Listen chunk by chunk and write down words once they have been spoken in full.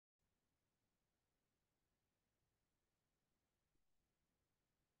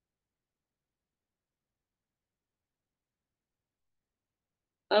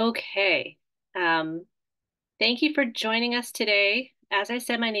Okay. Um, Thank you for joining us today. As I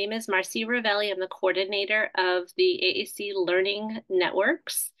said, my name is Marci Revelli. I'm the coordinator of the AAC Learning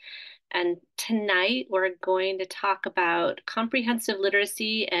Networks. And tonight we're going to talk about comprehensive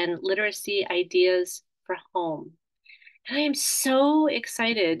literacy and literacy ideas for home. And I am so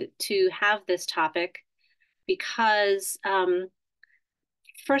excited to have this topic because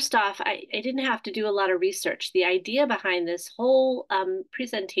first off, I didn't have to do a lot of research. The idea behind this whole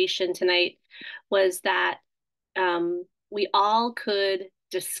presentation tonight was that we all could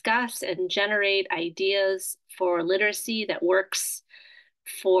discuss and generate ideas for literacy that works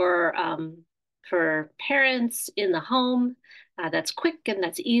for parents in the home, that's quick and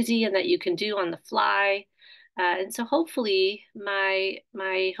that's easy and that you can do on the fly. And so hopefully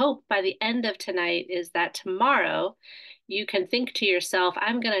my hope by the end of tonight is that tomorrow you can think to yourself,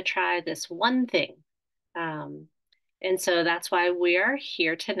 I'm going to try this one thing. Um, and so that's why we are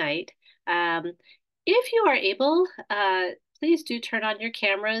here tonight. Um, if you are able, please do turn on your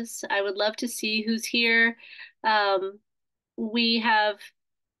cameras. I would love to see who's here. Um, we have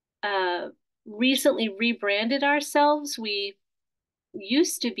uh, recently rebranded ourselves. We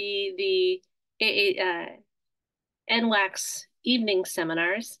used to be the NWACS evening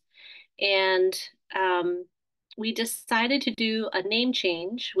seminars, and we decided to do a name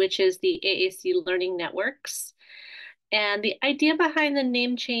change, which is the AAC Learning Networks. And the idea behind the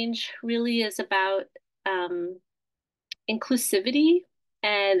name change really is about um, inclusivity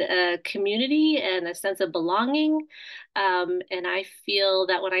and a community and a sense of belonging. And I feel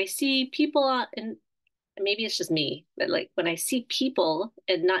that when I see people, and maybe it's just me, but like when I see people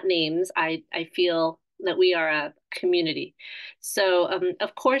and not names, I feel that we are a community. So,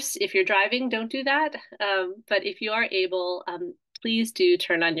 of course, if you're driving, don't do that. But if you are able, please do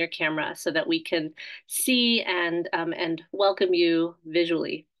turn on your camera so that we can see and welcome you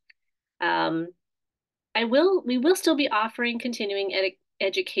visually. Um, we will still be offering continuing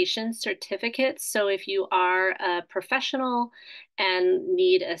education certificates. So if you are a professional and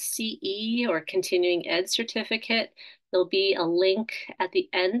need a CE or continuing ed certificate, there'll be a link at the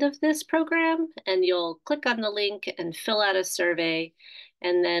end of this program, and you'll click on the link and fill out a survey,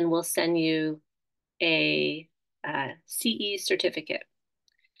 and then we'll send you a CE certificate.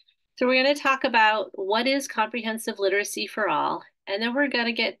 So we're going to talk about what is comprehensive literacy for all, and then we're going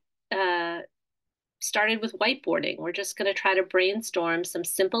to get uh, started with whiteboarding. We're just going to try to brainstorm some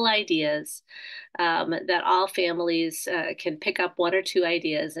simple ideas that all families can pick up one or two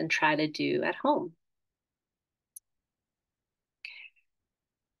ideas and try to do at home.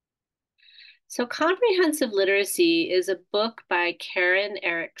 So, Comprehensive Literacy is a book by Karen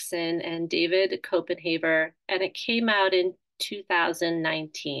Erickson and David Copenhaver, and it came out in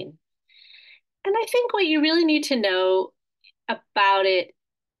 2019. And I think what you really need to know about it,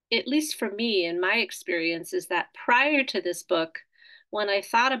 at least for me in my experience, is that prior to this book, when I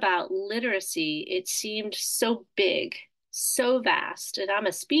thought about literacy, it seemed so big, so vast. And I'm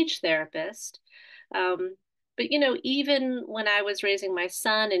a speech therapist. Um, but, even when I was raising my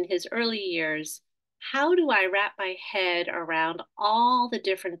son in his early years, how do I wrap my head around all the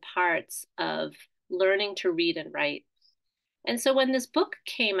different parts of learning to read and write? And so when this book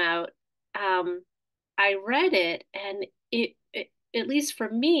came out, um, I read it and at least for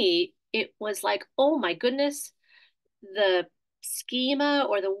me, it was like, oh my goodness, the schema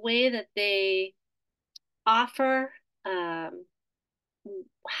or the way that they offer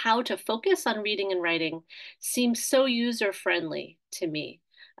how to focus on reading and writing seems so user friendly to me.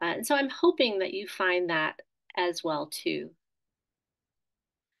 And so I'm hoping that you find that as well too.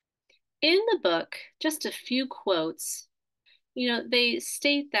 In the book, just a few quotes. They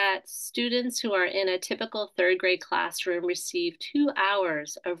state that students who are in a typical third grade classroom receive 2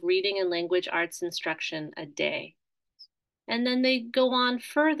 hours of reading and language arts instruction a day. And then they go on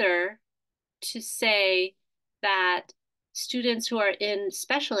further to say that students who are in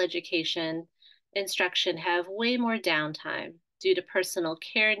special education instruction have way more downtime due to personal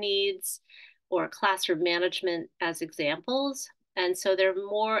care needs or classroom management as examples. And so there's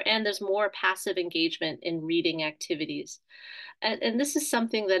more passive engagement in reading activities. And this is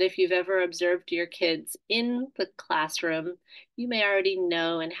something that if you've ever observed your kids in the classroom, you may already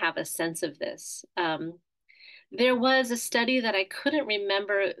know and have a sense of this. There was a study that I couldn't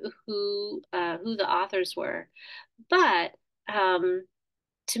remember who the authors were, but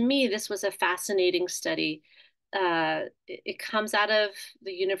to me, this was a fascinating study. It comes out of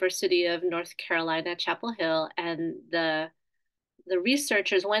the University of North Carolina, Chapel Hill, and the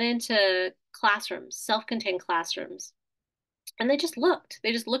researchers went into classrooms, self-contained classrooms, And they just looked.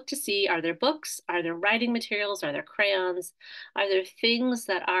 They just looked to see, are there books? Are there writing materials? Are there crayons? Are there things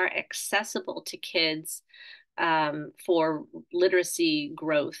that are accessible to kids for literacy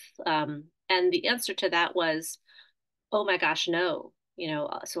growth? And the answer to that was, oh my gosh, no.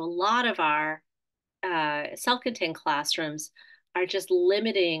 So a lot of our self-contained classrooms are just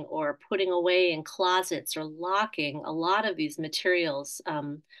limiting or putting away in closets or locking a lot of these materials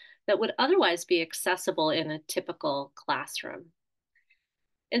that would otherwise be accessible in a typical classroom.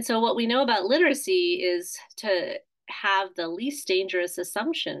 And so, what we know about literacy is to have the least dangerous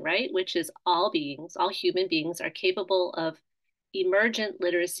assumption, right? Which is all human beings are capable of emergent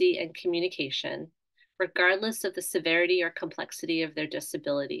literacy and communication, regardless of the severity or complexity of their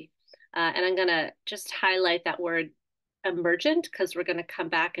disability. And I'm going to just highlight that word emergent because we're going to come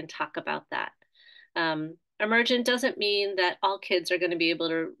back and talk about that. Emergent doesn't mean that all kids are going to be able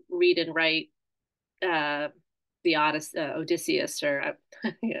to read and write uh, the Odysseus or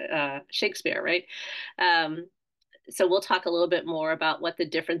Shakespeare, right? Um, so we'll talk a little bit more about what the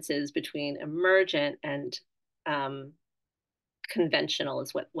difference is between emergent and um, conventional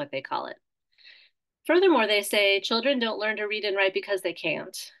is what they call it. Furthermore, they say children don't learn to read and write because they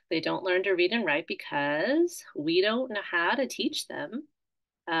can't. They don't learn to read and write because we don't know how to teach them,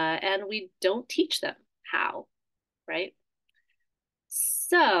 and we don't teach them how, right?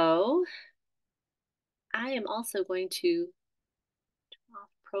 So I am also going to off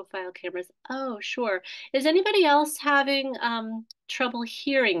profile cameras. Oh, sure. Is anybody else having trouble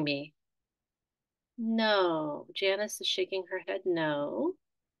hearing me? No. Janice is shaking her head. No.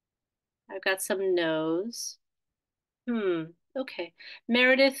 I've got some no's. Okay.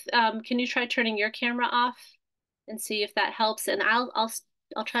 Meredith, can you try turning your camera off and see if that helps? And I'll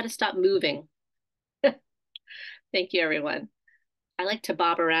try to stop moving. Thank you, everyone. I like to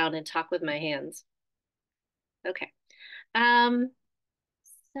bob around and talk with my hands. Okay. Um,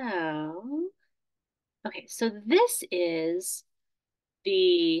 so so this is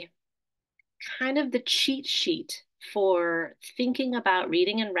the kind of the cheat sheet for thinking about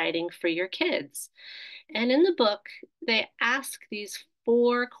reading and writing for your kids. And in the book, they ask these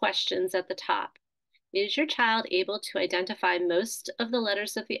 4 questions at the top. Is your child able to identify most of the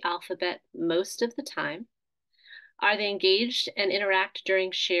letters of the alphabet most of the time? Are they engaged and interact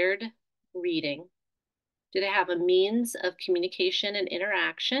during shared reading? Do they have a means of communication and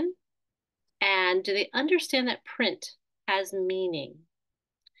interaction? And do they understand that print has meaning?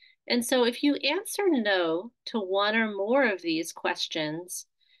 And so if you answer no to one or more of these questions,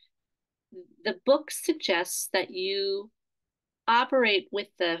 the book suggests that you operate with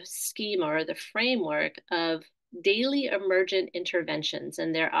the schema or the framework of daily emergent interventions,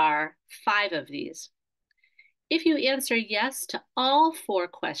 and there are 5 of these. If you answer yes to all 4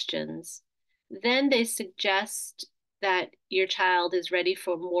 questions, then they suggest that your child is ready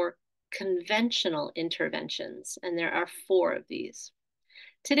for more conventional interventions, and there are 4 of these.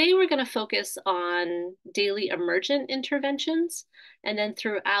 Today, we're going to focus on daily emergent interventions. And then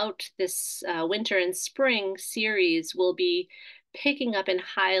throughout this winter and spring series, we'll be picking up and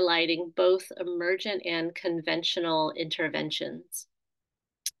highlighting both emergent and conventional interventions.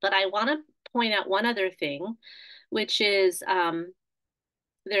 But I want to point out one other thing, which is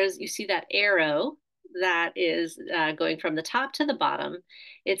you see that arrow that is going from the top to the bottom.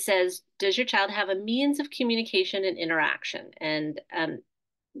 It says, does your child have a means of communication and interaction? And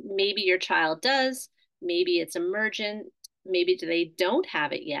maybe your child does, maybe it's emergent, maybe they don't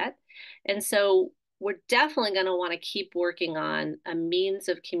have it yet. And so we're definitely going to want to keep working on a means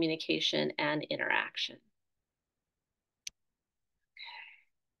of communication and interaction.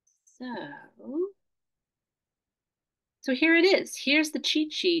 So here it is. Here's the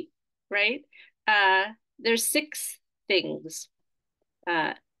cheat sheet, right? There's 6 things.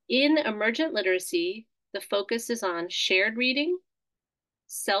 In emergent literacy, the focus is on shared reading,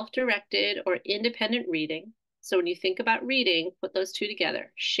 self-directed or independent reading. So when you think about reading, put those 2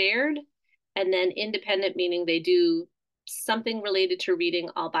 together, shared and then independent, meaning they do something related to reading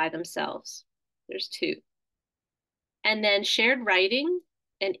all by themselves. There's 2. And then shared writing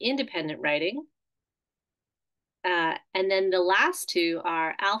and independent writing. And then the last 2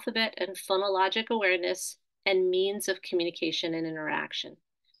 are alphabet and phonologic awareness and means of communication and interaction.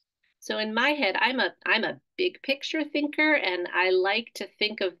 So in my head, I'm a big picture thinker, and I like to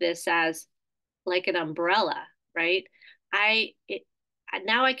think of this as like an umbrella, right?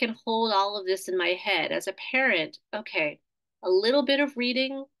 Now I can hold all of this in my head as a parent. Okay, a little bit of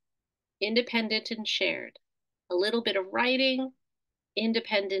reading, independent and shared. A little bit of writing,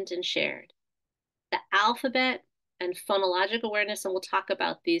 independent and shared. The alphabet and phonologic awareness, and we'll talk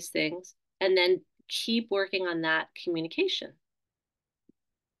about these things, and then keep working on that communication,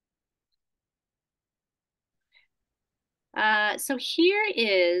 So here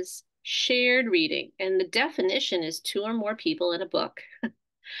is shared reading, and the definition is two or more people in a book.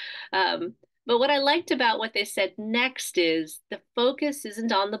 Um, but what I liked about what they said next is the focus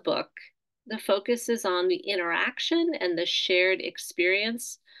isn't on the book. The focus is on the interaction and the shared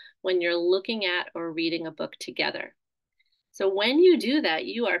experience when you're looking at or reading a book together. So when you do that,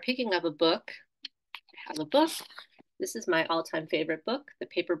 you are picking up a book. I have a book. This is my all-time favorite book, The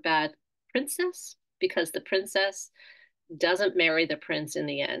Paper Bag Princess, because the princess doesn't marry the prince in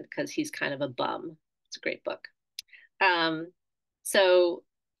the end because he's kind of a bum. It's a great book. Um, so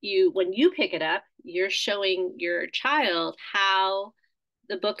when you pick it up, you're showing your child how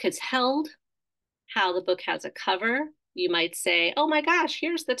the book is held, how the book has a cover. You might say, "Oh my gosh,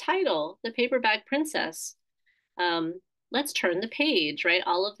 here's the title, The Paper Bag Princess." Um, let's turn the page, right?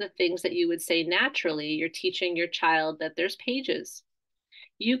 All of the things that you would say naturally, you're teaching your child that there's pages.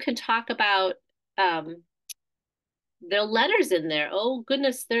 You can talk about um, there are letters in there. Oh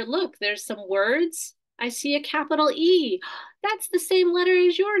goodness, there's some words. I see a capital E. That's the same letter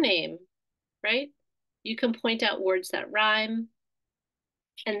as your name, right? You can point out words that rhyme.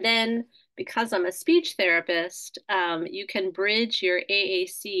 And then, because I'm a speech therapist, you can bridge your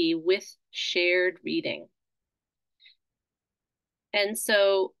AAC with shared reading. And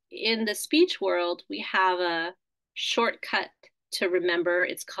so in the speech world, we have a shortcut to remember.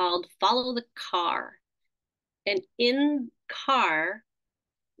 It's called follow the car. And in car,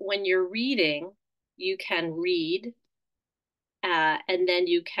 when you're reading, you can read and then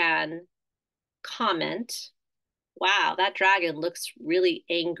you can comment. Wow, that dragon looks really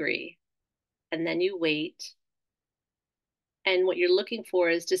angry. And then you wait. And what you're looking for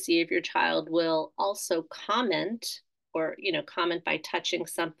is to see if your child will also comment or, comment by touching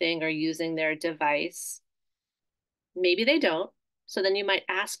something or using their device. Maybe they don't. So then you might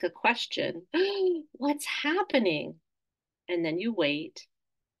ask a question. What's happening? And then you wait.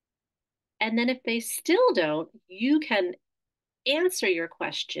 And then if they still don't, you can answer your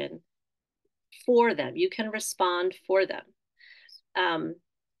question for them. You can respond for them. Um,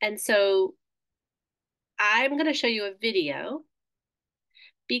 and so I'm going to show you a video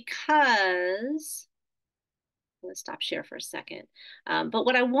because I'm going to stop share for a second. But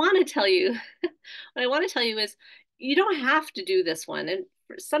what I want to tell you, what I want to tell you is you don't have to do this one. And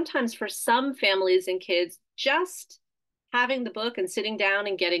sometimes for some families and kids, just having the book and sitting down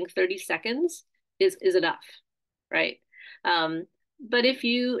and getting 30 seconds is enough, right? Um, but if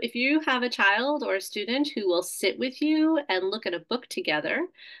you have a child or a student who will sit with you and look at a book together,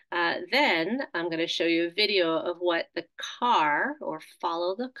 then I'm going to show you a video of what the car or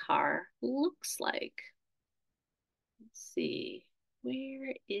follow the car looks like. Let's see,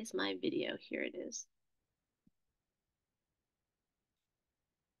 where is my video? Here it is.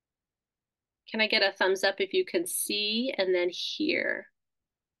 Can I get a thumbs up if you can see and then hear?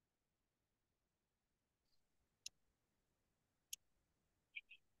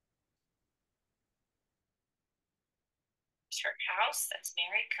 Her house. That's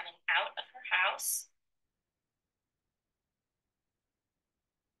Mary coming out of her house.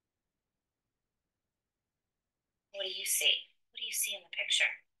 What do you see? What do you see in the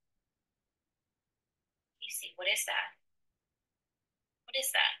picture? What do you see? What is that? What is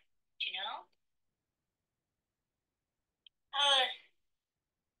that? Do you know?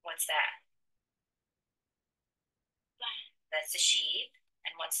 What's that? That's a sheep.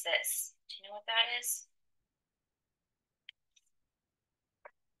 And what's this? Do you know what that is?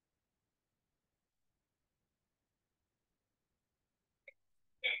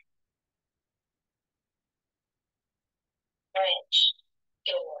 Bridge.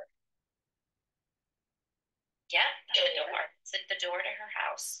 Door. Yeah, that's the door. It's like the door to her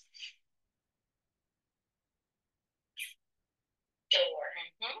house. Door.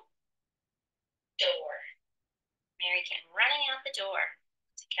 Door. Mary came running out the door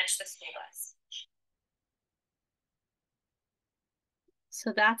to catch the school bus.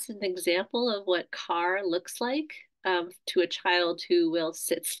 So that's an example of what car looks like to a child who will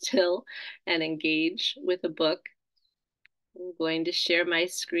sit still and engage with a book. I'm going to share my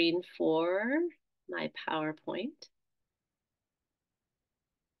screen for my PowerPoint.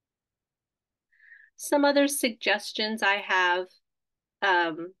 Some other suggestions I have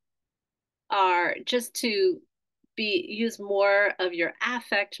are just to use more of your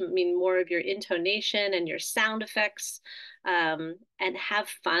affect, I mean more of your intonation and your sound effects, and have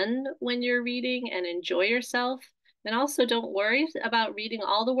fun when you're reading and enjoy yourself. And also don't worry about reading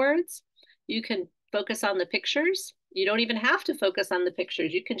all the words. You can focus on the pictures. You don't even have to focus on the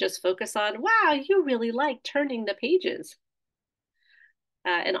pictures. You can just focus on, wow, you really like turning the pages.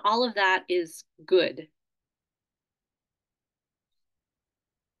 And all of that is good.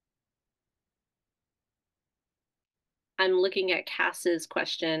 I'm looking at Cass's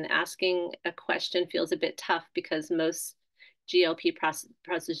question. Asking a question feels a bit tough because most GLP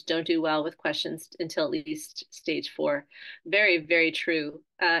processes don't do well with questions until at least stage 4. Very, very true.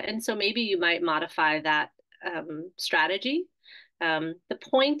 And so maybe you might modify that strategy. The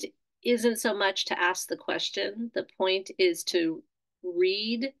point isn't so much to ask the question. The point is to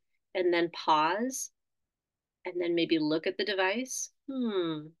read and then pause and then maybe look at the device.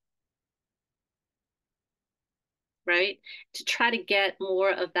 Right? To try to get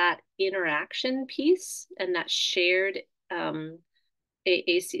more of that interaction piece and that shared AAC,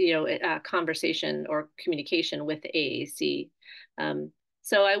 conversation or communication with the AAC.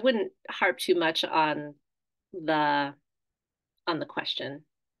 So I wouldn't harp too much the on the question,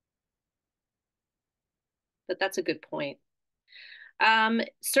 but that's a good point.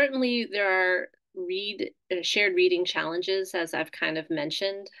 Certainly, there are shared reading challenges, as I've kind of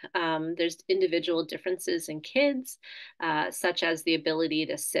mentioned. There's individual differences in kids, such as the ability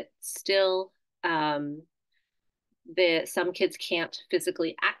to sit still. Some kids can't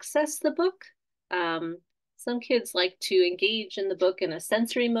physically access the book. Some kids like to engage in the book in a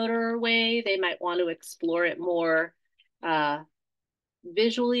sensory motor way. They might want to explore it more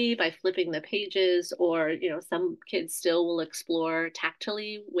visually by flipping the pages, or some kids still will explore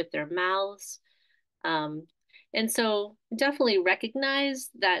tactily with their mouths. And so definitely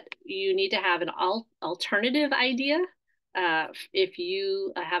recognize that you need to have an alternative idea if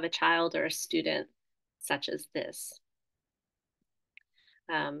you have a child or a student such as this.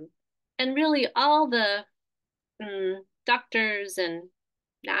 And really all the doctors and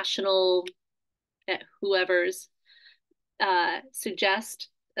national whoever's suggest,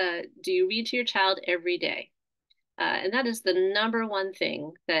 do you read to your child every day? And that is the number one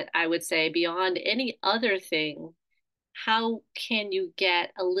thing that I would say beyond any other thing. How can you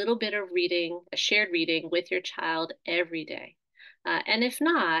get a little bit of reading, a shared reading with your child every day? And if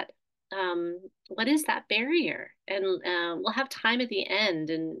not, what is that barrier? And we'll have time at the end,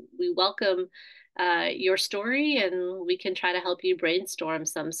 and we welcome your story, and we can try to help you brainstorm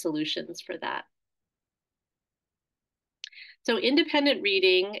some solutions for that. So independent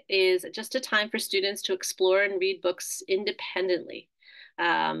reading is just a time for students to explore and read books independently.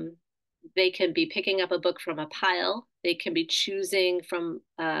 They can be picking up a book from a pile. They can be choosing from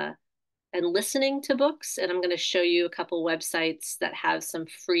and listening to books. And I'm going to show you a couple websites that have some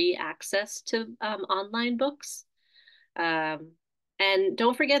free access to online books. And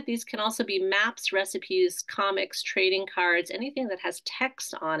don't forget, these can also be maps, recipes, comics, trading cards, anything that has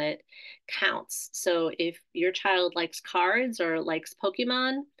text on it counts. So if your child likes cards or likes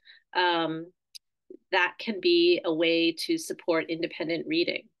Pokemon, that can be a way to support independent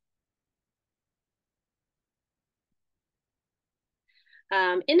reading.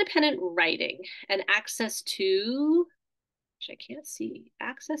 Independent writing and access to, which I can't see,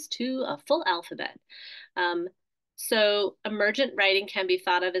 access to a full alphabet. So emergent writing can be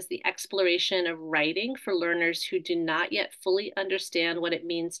thought of as the exploration of writing for learners who do not yet fully understand what it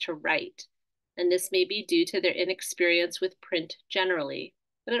means to write. And this may be due to their inexperience with print generally,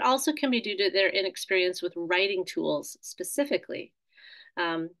 but it also can be due to their inexperience with writing tools specifically.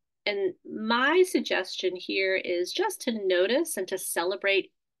 And my suggestion here is just to notice and to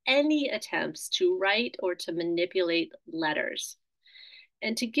celebrate any attempts to write or to manipulate letters.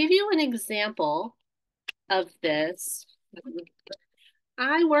 And to give you an example of this,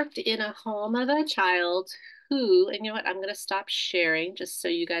 I worked in a home of a child who, and you know what, I'm going to stop sharing just so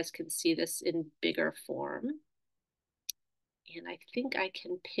you guys can see this in bigger form. And I think I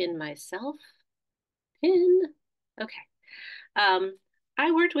can pin myself. Pin. Okay.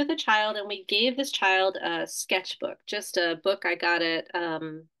 I worked with a child, and we gave this child a sketchbook, just a book I got at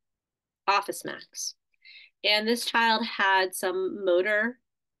Office Max. And this child had some motor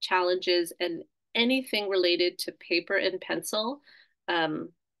challenges, and anything related to paper and pencil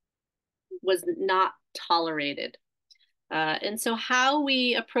was not tolerated. And so how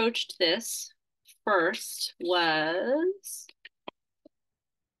we approached this first was,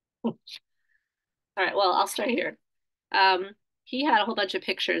 all right, well, I'll start here. He had a whole bunch of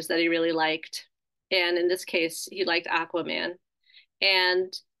pictures that he really liked. And in this case, he liked Aquaman.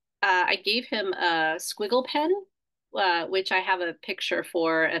 And I gave him a squiggle pen, which I have a picture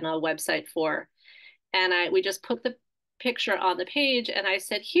for and a website for. And we just put the picture on the page, and I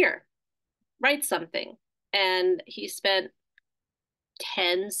said, here, write something. And he spent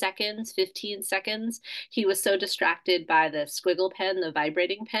 10 seconds, 15 seconds. He was so distracted by the squiggle pen, the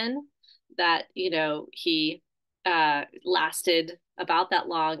vibrating pen, that, he lasted about that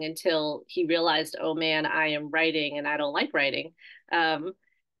long until he realized, oh man, I am writing and I don't like writing.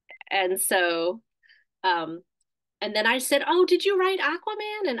 And so And then I said, "Oh, did you write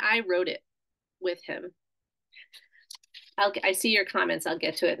Aquaman?" And I wrote it with him. I see your comments. I'll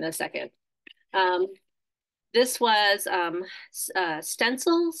get to it in a second. Um, this was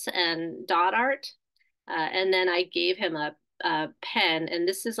stencils and dot art. And then I gave him a pen, and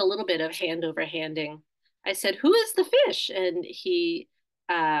this is a little bit of hand over handing. I said, "Who is the fish?" And he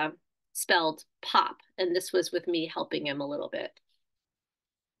uh, spelled pop, and this was with me helping him a little bit.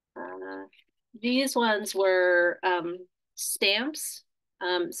 Uh, these ones were stamps.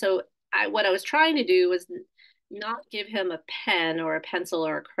 So what I was trying to do was not give him a pen or a pencil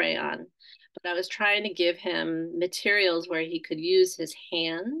or a crayon, but I was trying to give him materials where he could use his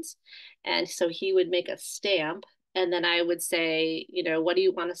hands. And so he would make a stamp, and then I would say, what do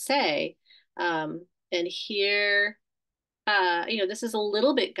you want to say? And here, this is a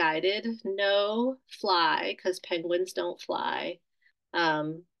little bit guided. No fly, because penguins don't fly.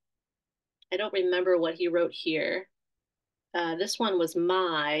 Um, I don't remember what he wrote here. This one was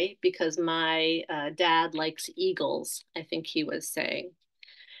because my dad likes eagles, I think he was saying.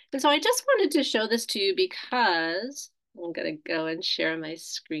 And so I just wanted to show this to you because I'm going to go and share my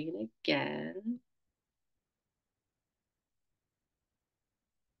screen again.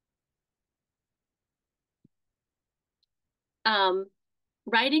 Um,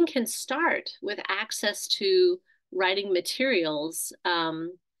 Writing can start with access to writing materials.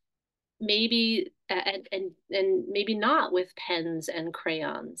 Maybe and maybe not with pens and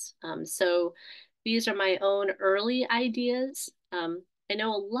crayons. So these are my own early ideas. I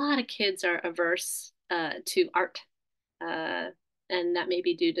know a lot of kids are averse to art, uh, and that may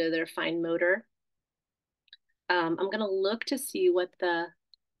be due to their fine motor. I'm going to look to see what the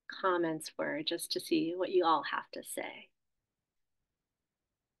comments were, just to see what you all have to say.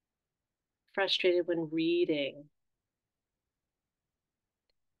 Frustrated when reading.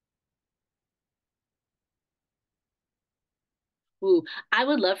 Ooh, I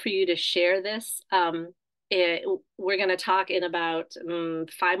would love for you to share this. We're going to talk in about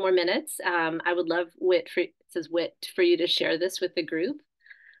 5 more minutes. I would love it says Wit, for you to share this with the group.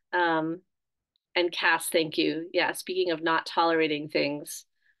 Um, and Cass, thank you. Yeah, speaking of not tolerating things,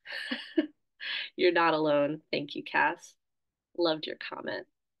 you're not alone. Thank you, Cass. Loved your comment.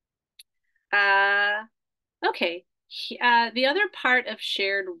 Uh, okay. The other part of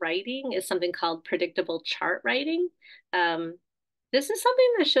shared writing is something called predictable chart writing. Um, this is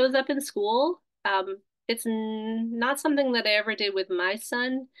something that shows up in school. It's not something that I ever did with my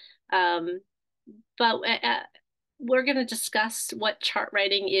son, um, but we're going to discuss what chart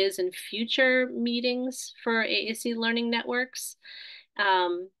writing is in future meetings for AAC Learning Networks.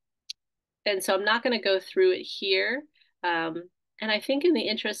 Um, and so I'm not going to go through it here. And I think in the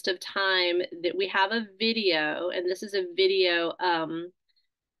interest of time that we have a video, and this is a video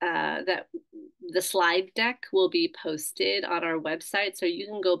that the slide deck will be posted on our website, so you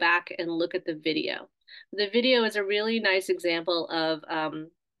can go back and look at the video. The video is a really nice example of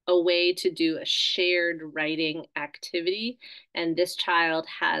a way to do a shared writing activity, and this child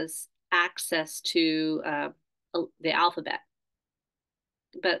has access to the alphabet,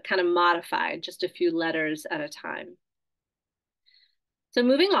 but kind of modified, just a few letters at a time. So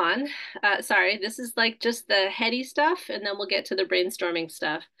moving on, sorry, this is like just the heady stuff, and then we'll get to the brainstorming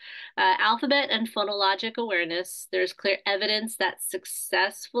stuff. Alphabet and phonologic awareness. There's clear evidence that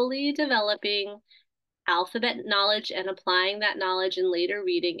successfully developing alphabet knowledge and applying that knowledge in later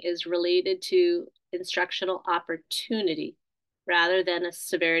reading is related to instructional opportunity rather than a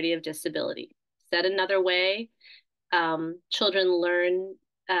severity of disability. Said another way, children learn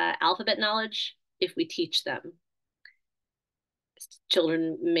alphabet knowledge if we teach them.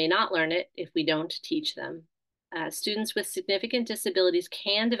 Children may not learn it if we don't teach them. Students with significant disabilities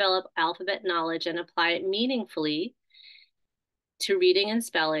can develop alphabet knowledge and apply it meaningfully to reading and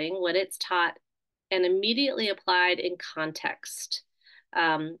spelling when it's taught and immediately applied in context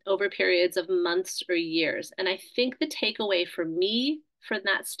over periods of months or years. And I think the takeaway for me from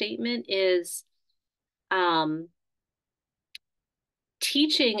that statement is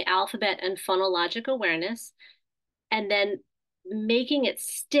teaching alphabet and phonologic awareness and then making it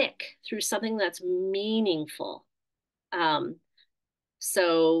stick through something that's meaningful.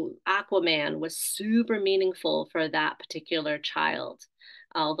 So Aquaman was super meaningful for that particular child,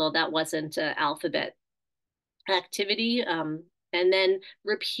 although that wasn't an alphabet activity. And then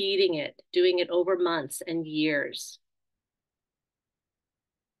repeating it, doing it over months and years.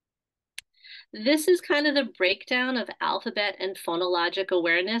 This is kind of the breakdown of alphabet and phonologic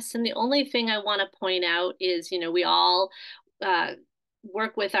awareness. And the only thing I want to point out is, we all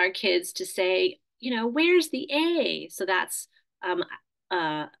work with our kids to say, where's the A? So that's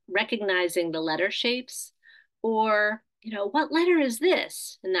recognizing the letter shapes. Or, what letter is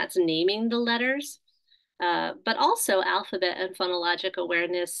this? And that's naming the letters. But also alphabet and phonologic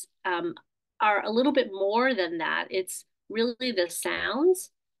awareness are a little bit more than that. It's really the sounds,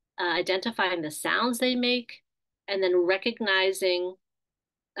 identifying the sounds they make, and then recognizing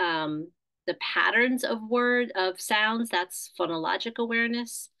um, the patterns of sounds. That's phonologic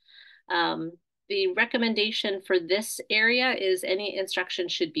awareness. Um, the recommendation for this area is any instruction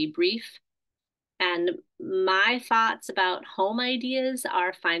should be brief. And my thoughts about home ideas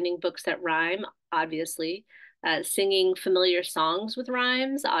are finding books that rhyme, obviously, singing familiar songs with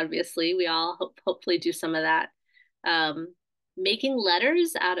rhymes, obviously. We all hopefully do some of that. Making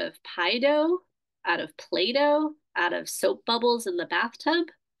letters out of pie dough, out of Play-Doh, out of soap bubbles in the bathtub.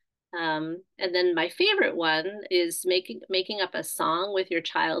 And then my favorite one is making up a song with your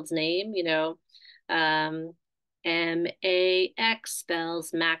child's name, um, MAX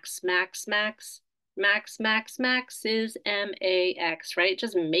spells Max, Max, Max. Max, Max, Max is MAX, right?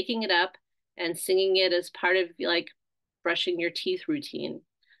 Just making it up and singing it as part of like brushing your teeth routine.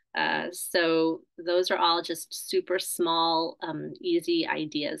 So those are all just super small, easy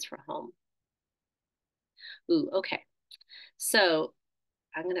ideas for home. Ooh, okay. So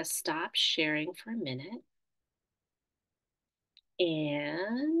I'm going to stop sharing for a minute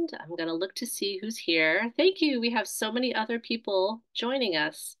and I'm going to look to see who's here. Thank you. We have so many other people joining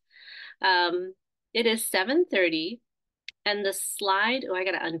us. Um, it is 7:30 and the slide, oh, I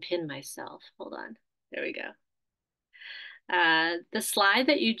got to unpin myself. Hold on. There we go. The slide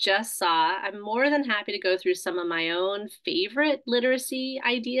that you just saw, I'm more than happy to go through some of my own favorite literacy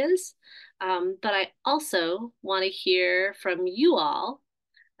ideas, but I also want to hear from you all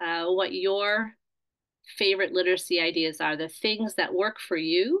what your favorite literacy ideas are, the things that work for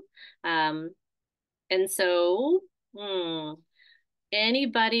you. Um, and so,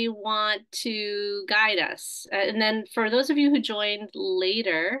 anybody want to guide us? And then for those of you who joined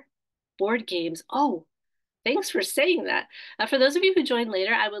later, board games. Oh, thanks for saying that. For those of you who joined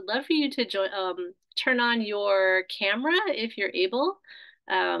later, I would love for you to turn on your camera if you're able,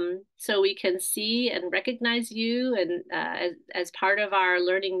 so we can see and recognize you and as part of our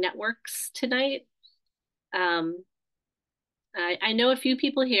learning networks tonight. Um, I know a few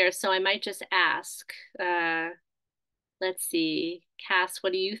people here, so I might just ask. Let's see. Cass,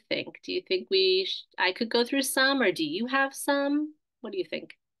 what do you think? Do you think I could go through some, or do you have some? What do you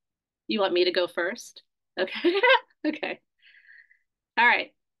think? You want me to go first? Okay. Okay. All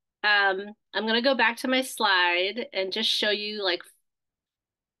right. I'm gonna go back to my slide and just show you like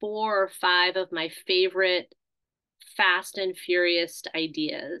 4 or 5 of my favorite Fast and Furious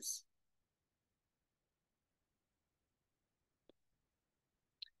ideas.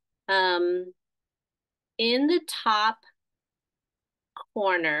 In the top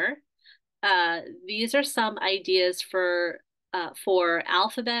corner, these are some ideas for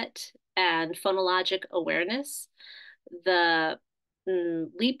alphabet and phonologic awareness. The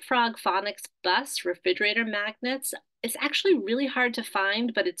Leapfrog Phonics Bus refrigerator magnets. It's actually really hard to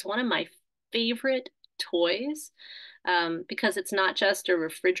find, but it's one of my favorite toys because it's not just a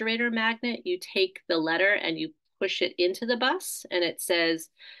refrigerator magnet. You take the letter and you push it into the bus, and it says,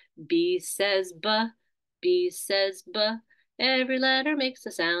 B says B, B says B. Every letter makes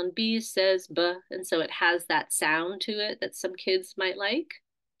a sound. B says B. And so it has that sound to it that some kids might like.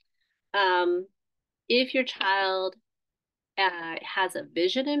 If your child has a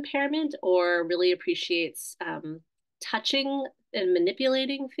vision impairment or really appreciates touching and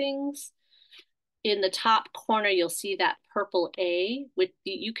manipulating things, in the top corner, you'll see that purple A, which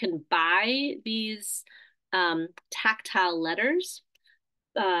you can buy these tactile letters.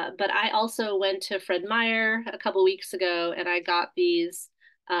 But I also went to Fred Meyer a couple weeks ago and I got these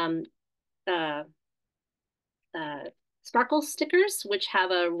um, uh, uh, sparkle stickers, which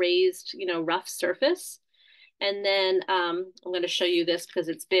have a raised, rough surface. And then I'm going to show you this because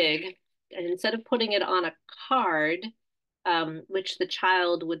it's big. And instead of putting it on a card, which the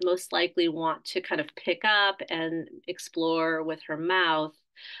child would most likely want to kind of pick up and explore with her mouth,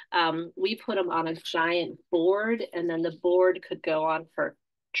 we put them on a giant board, and then the board could go on her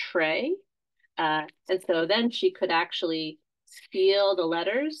tray. And so then she could actually feel the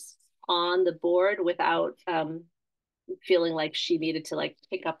letters on the board without feeling like she needed to like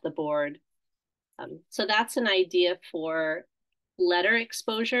pick up the board. So that's an idea for letter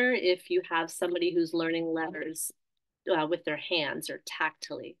exposure if you have somebody who's learning letters with their hands or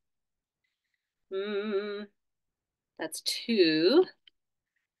tactily. That's 2.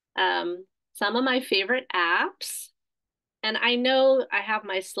 Some of my favorite apps, and I know I have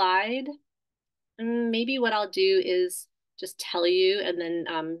my slide. Maybe what I'll do is just tell you and then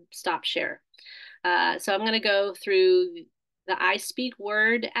stop share. So I'm going to go through the I Speak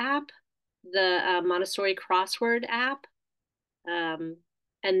Word app, the Montessori crossword app, um,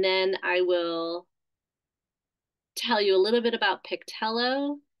 and then I will tell you a little bit about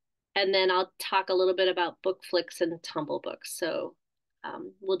Pictello, and then I'll talk a little bit about book flicks and tumble books. So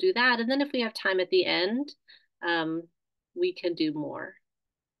we'll do that. And then if we have time at the end, um, we can do more.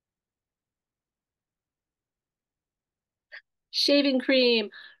 Shaving cream,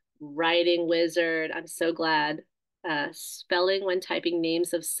 writing wizard. I'm so glad. Spelling when typing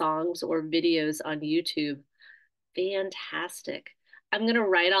names of songs or videos on YouTube. Fantastic. I'm going to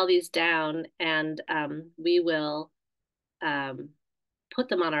write all these down and we will um, put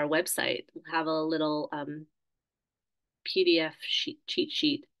them on our website. We'll have a little PDF cheat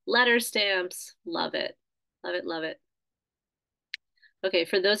sheet. Letter stamps. Love it. Love it. Love it. Okay,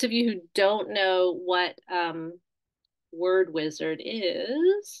 for those of you who don't know what Word Wizard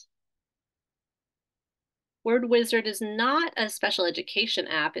is, Word Wizard is not a special education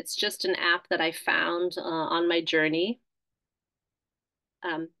app. It's just an app that I found on my journey.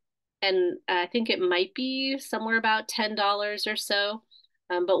 Um, and I think it might be somewhere about $10 or so.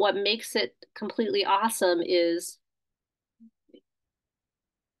 But what makes it completely awesome is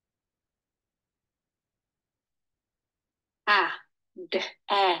ah, d,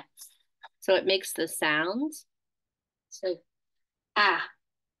 eh. So it makes the sounds. So ah,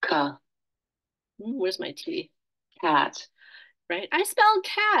 ka. Where's my T? Cat. Right? I spelled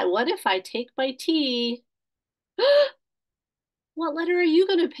cat. What if I take my T? What letter are you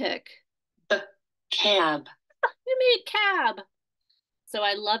going to pick? B, cab. You made cab. So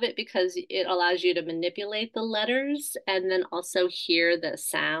I love it because it allows you to manipulate the letters and then also hear the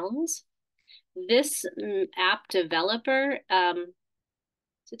sounds. This app developer,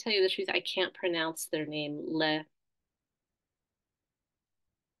 to tell you the truth, I can't pronounce their name.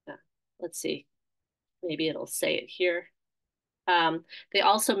 Let's see. Maybe it'll say it here. They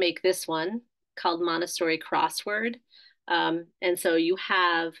also make this one called Montessori Crossword. And so you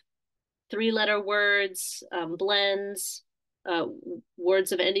have three-letter words, blends, uh,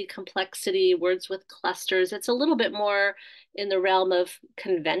 words of any complexity, words with clusters. It's a little bit more in the realm of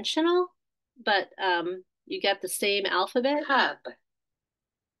conventional, but you get the same alphabet. Hub.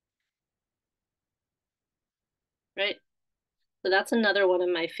 Right? So that's another one of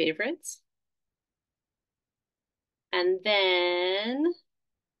my favorites. And then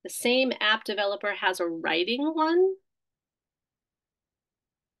the same app developer has a writing one.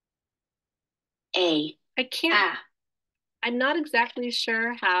 I can't, I'm not exactly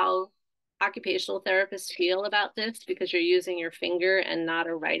sure how occupational therapists feel about this because you're using your finger and not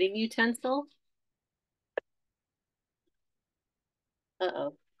a writing utensil.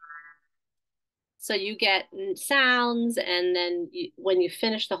 Uh-oh. So you get sounds, and then when you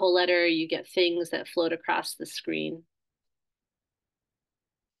finish the whole letter, you get things that float across the screen.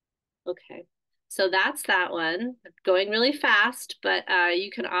 Okay. So that's that one. Going really fast, but you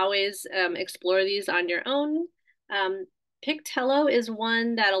can always explore these on your own. Pictello is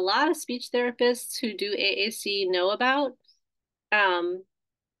one that a lot of speech therapists who do AAC know about.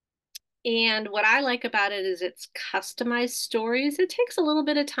 And what I like about it is it's customized stories. It takes a little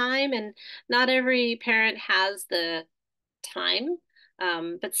bit of time, and not every parent has the time.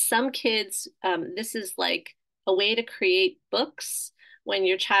 But some kids, this is like a way to create books when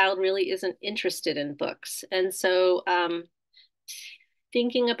your child really isn't interested in books. And so,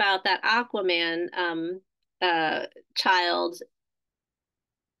 thinking about that Aquaman child,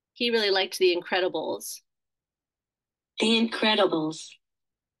 he really liked The Incredibles. The Incredibles.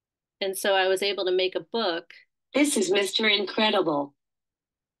 And so I was able to make a book. This is Mr. Incredible.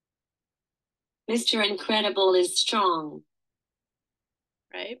 Mr. Incredible is strong.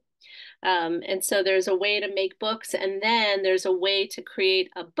 Right? And so there's a way to make books, and then there's a way to create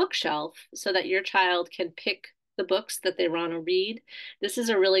a bookshelf so that your child can pick the books that they want to read. This is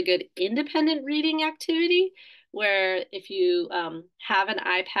a really good independent reading activity where if you have an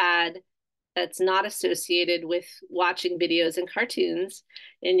iPad that's not associated with watching videos and cartoons,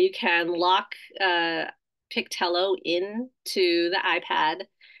 and you can lock Pictello into the iPad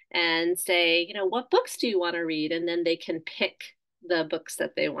and say, you know, what books do you want to read? And then they can pick the books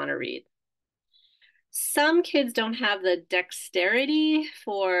that they want to read. Some kids don't have the dexterity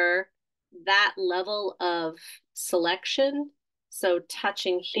for that level of selection. So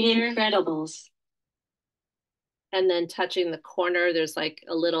touching here. The Incredibles. And then touching the corner, there's like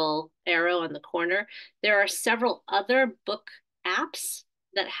a little arrow on the corner. There are several other book apps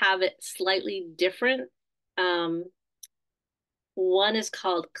that have it slightly different. One is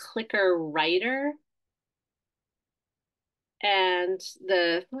called Clicker Writer. And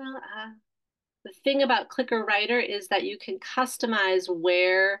The thing about Clicker Writer is that you can customize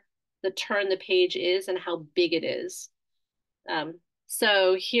where the turn the page is and how big it is.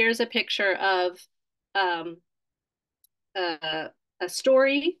 So here's a picture of um, a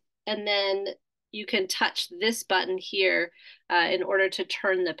story, and then you can touch this button here in order to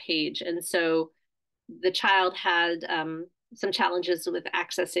turn the page. And so the child had some challenges with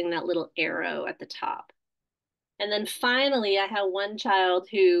accessing that little arrow at the top. And then finally, I have one child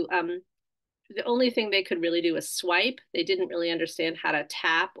who the only thing they could really do was swipe. They didn't really understand how to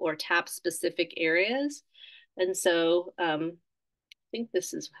tap or tap specific areas. And so I think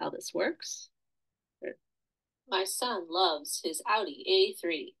this is how this works. My son loves his Audi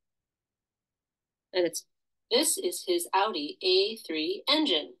A3. And this is his Audi A3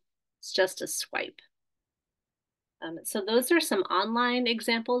 engine. It's just a swipe. So those are some online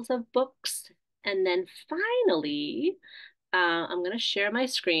examples of books. And then finally, I'm going to share my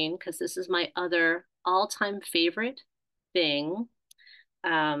screen because this is my other all-time favorite thing.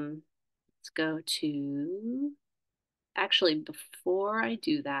 Let's go to, actually, before I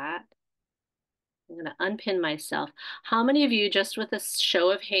do that, I'm going to unpin myself. How many of you, just with a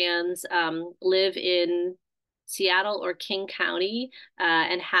show of hands, live in Seattle or King County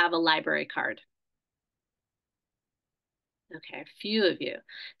and have a library card? Okay, a few of you.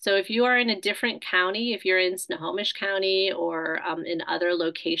 So if you are in a different county, if you're in Snohomish County or in other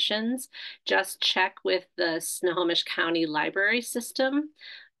locations, just check with the Snohomish County Library System.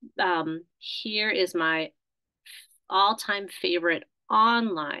 Here is my all-time favorite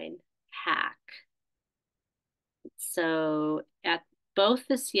online hack. So at both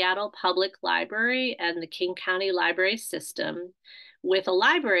the Seattle Public Library and the King County Library System, with a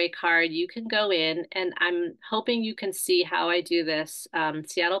library card, you can go in, and I'm hoping you can see how I do this.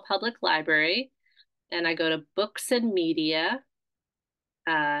 Seattle Public Library, and I go to Books and Media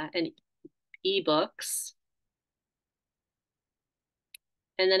and eBooks.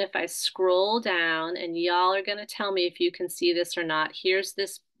 And then if I scroll down, and y'all are going to tell me if you can see this or not, here's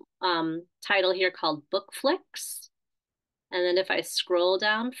this title here called Bookflix. And then if I scroll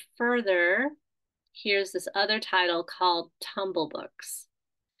down further, here's this other title called Tumblebooks.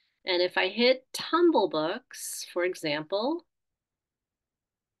 And if I hit Tumblebooks, for example,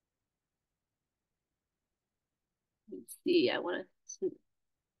 let's see, I want to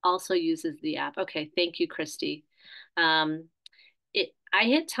also uses the app. Okay, thank you, Christy. I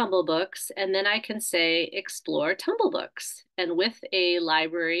hit Tumblebooks, and then I can say explore Tumblebooks. And with a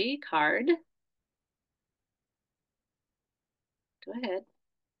library card, go ahead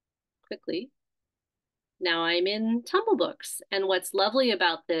quickly. Now I'm in Tumblebooks. And what's lovely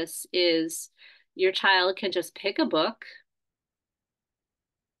about this is your child can just pick a book.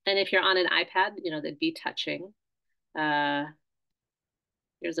 And if you're on an iPad, they'd be touching. Here's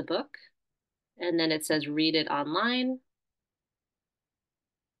a book. And then it says read it online.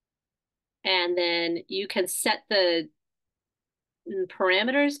 And then you can set the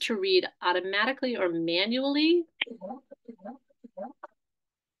parameters to read automatically or manually.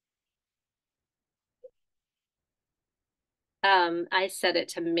 I set it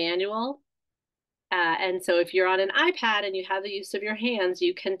to manual. And so if you're on an iPad and you have the use of your hands,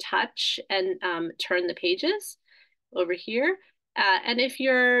 you can touch and turn the pages over here. And if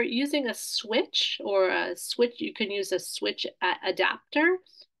you're using a switch or a switch, you can use a switch adapter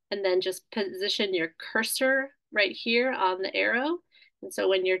and then just position your cursor right here on the arrow. And so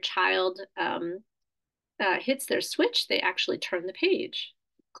when your child hits their switch, they actually turn the page.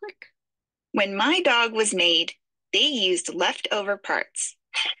 Click. When my dog was made, they used leftover parts.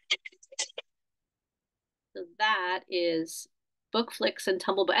 So that is Bookflix and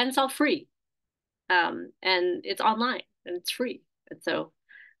Tumblebook, and it's all free. And it's online and it's free. And so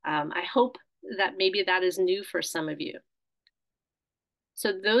I hope that maybe that is new for some of you.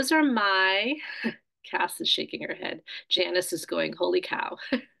 So those are my, Cass is shaking her head. Janice is going, holy cow.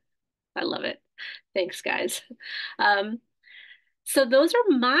 I love it. Thanks, guys. So those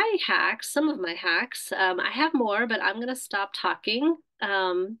are my hacks, some of my hacks. I have more, but I'm going to stop talking.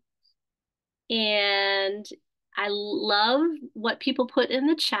 And I love what people put in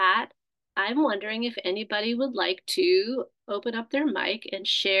the chat. I'm wondering if anybody would like to open up their mic and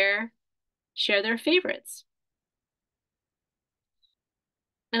share their favorites.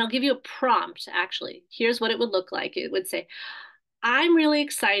 And I'll give you a prompt, actually. Here's what it would look like. It would say, I'm really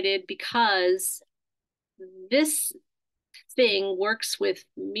excited because this thing works with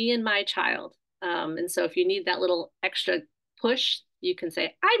me and my child. And so if you need that little extra push, you can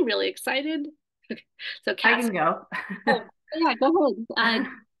say, I'm really excited. So Cass, I can go. Oh, yeah, go ahead.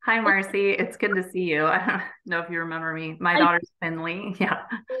 Hi, Marci. It's good to see you. I don't know if you remember me. My daughter's Finley. Yeah.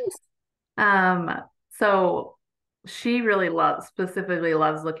 So she really specifically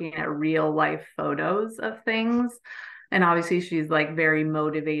loves looking at real life photos of things. And obviously she's like very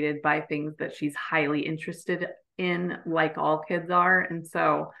motivated by things that she's highly interested in, like all kids are. And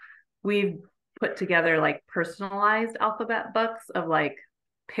so we've put together like personalized alphabet books of like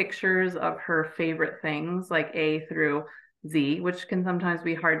pictures of her favorite things, like A through Z, which can sometimes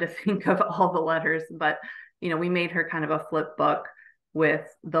be hard to think of all the letters, but we made her kind of a flip book with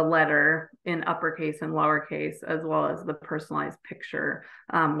the letter in uppercase and lowercase, as well as the personalized picture,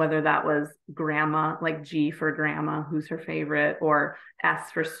 whether that was grandma, like G for grandma, who's her favorite, or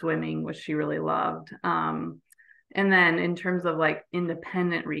S for swimming, which she really loved. And then in terms of like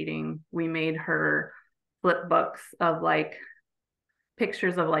independent reading, we made her flip books of like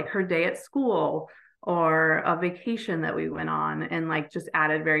pictures of like her day at school or a vacation that we went on, and like just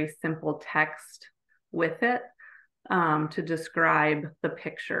added very simple text with it to describe the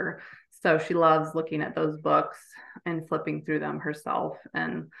picture. So she loves looking at those books and flipping through them herself.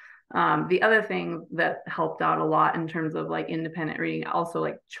 And the other thing that helped out a lot in terms of like independent reading, also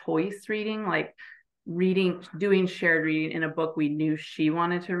like choice reading, like doing shared reading in a book we knew she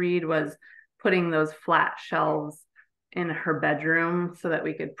wanted to read, was putting those flat shelves in her bedroom so that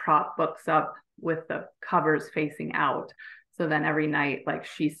we could prop books up with the covers facing out. So then every night, like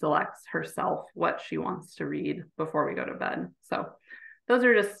she selects herself what she wants to read before we go to bed. So those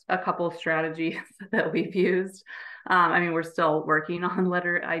are just a couple of strategies that we've used. I mean, we're still working on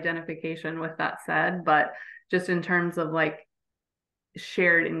letter identification with that said, but just in terms of like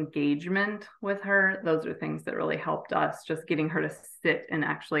shared engagement with her, those are things that really helped us, just getting her to sit and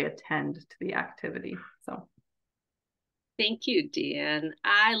actually attend to the activity. So Thank you, Deanne.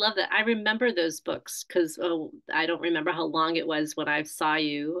 I love that. I remember those books because I don't remember how long it was when I saw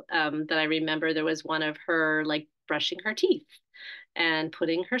you. That I remember there was one of her like brushing her teeth and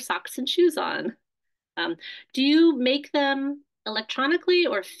putting her socks and shoes on. Um, do you make them electronically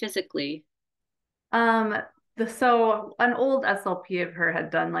or physically? Um, so an old SLP of her had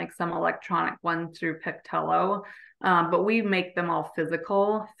done like some electronic ones through Pictello, but we make them all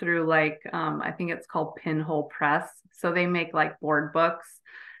physical through like I think it's called Pinhole Press. So they make like board books,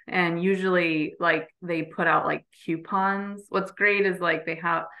 and usually like they put out like coupons. What's great is like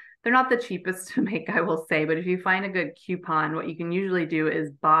they're not the cheapest to make, I will say, but if you find a good coupon, what you can usually do is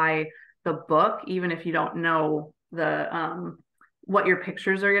buy the book, even if you don't know the what your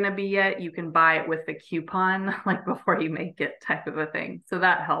pictures are going to be yet. You can buy it with the coupon like before you make it, type of a thing. So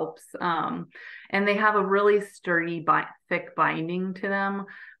that helps. And they have a really sturdy thick binding to them,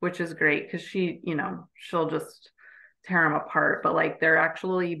 which is great because she'll just tear them apart, but like they're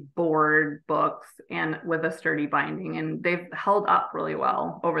actually board books and with a sturdy binding, and they've held up really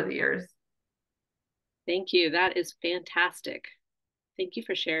well over the years. Thank you. That is fantastic. Thank you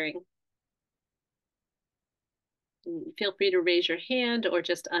for sharing. Feel free to raise your hand or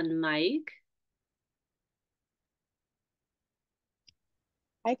just unmic.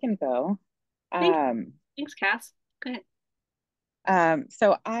 I can go. Thanks. Thanks, Cass. Go ahead.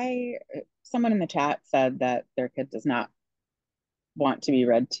 So someone in the chat said that their kid does not want to be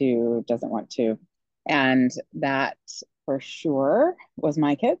read to, doesn't want to. And that for sure was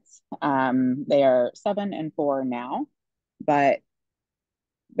my kids. They are 7 and 4 now, but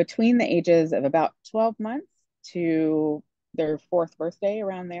between the ages of about 12 months to their 4th birthday,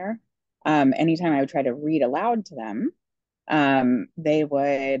 around there, anytime I would try to read aloud to them, they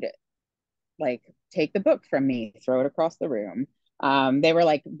would like take the book from me, throw it across the room. They were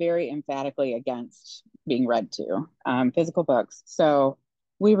like very emphatically against being read to, physical books. So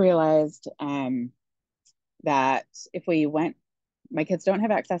we realized that if we went, my kids don't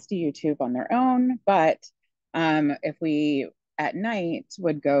have access to YouTube on their own, but if we at night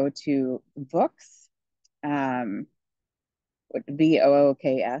would go to books, VOOKS,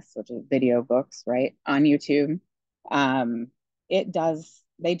 which is video books, right, on YouTube,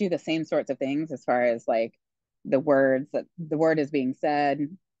 they do the same sorts of things as far as like the words that the word is being said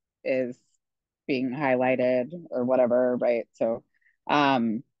is being highlighted or whatever, right? So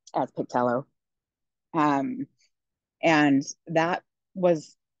as Pictello. And that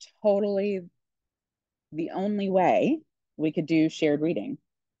was totally the only way we could do shared reading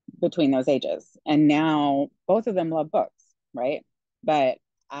between those ages. And now both of them love books, right? But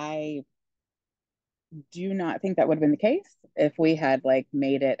I do not think that would have been the case if we had like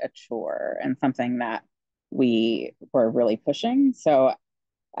made it a chore and something that we were really pushing. So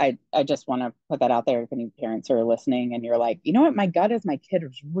I just want to put that out there if any parents are listening and you're like, you know what, my gut is my kid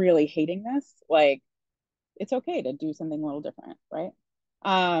is really hating this. Like, it's okay to do something a little different, right?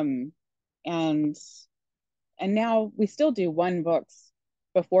 And now we still do one books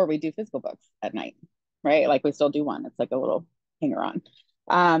before we do physical books at night, right? Like we still do one. It's like a little hanger on.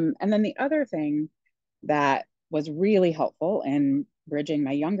 And then the other thing that was really helpful in bridging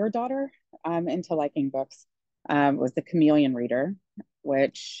my younger daughter into liking books was the chameleon reader,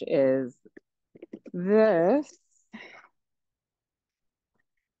 which is this.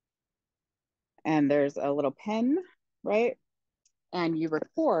 And there's a little pen, right? And you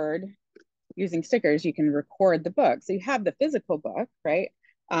record using stickers, you can record the book. So you have the physical book, right?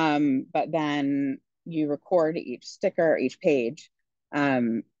 But then you record each sticker, each page.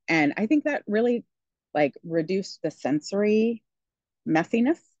 And I think that really like reduced the sensory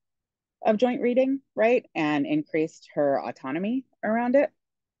messiness of joint reading, right? And increased her autonomy around it.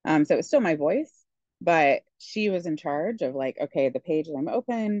 So it was still my voice, but she was in charge of like, okay, the page that I'm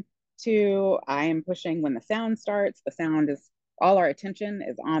open to, I am pushing when the sound starts. The sound is all our attention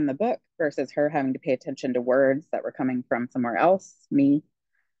is on the book versus her having to pay attention to words that were coming from somewhere else, me.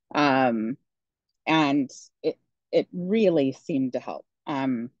 And it really seemed to help.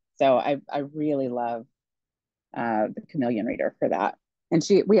 So I really love the chameleon reader for that. And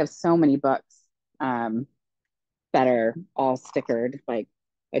we have so many books that are all stickered, like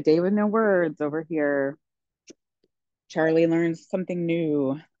A Day with No Words over here. Charlie learns something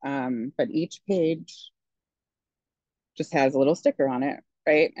new. But each page just has a little sticker on it,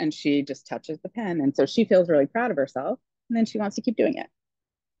 right? And she just touches the pen. And so she feels really proud of herself. And then she wants to keep doing it.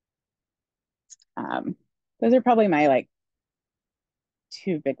 Those are probably my like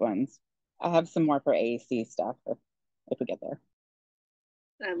two big ones. I'll have some more for AAC stuff if we get there.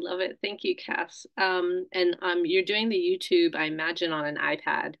 I love it. Thank you, Cass. And you're doing the YouTube, I imagine, on an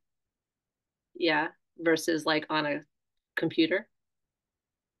iPad. Yeah, versus like on a computer.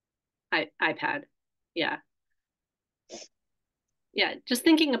 iPad. Yeah. Yeah, just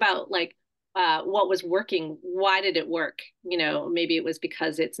thinking about like what was working, why did it work? You know, maybe it was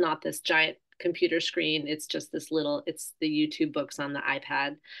because it's not this giant computer screen, it's just this little, it's the YouTube books on the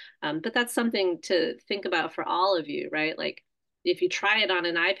iPad. But that's something to think about for all of you, right? Like if you try it on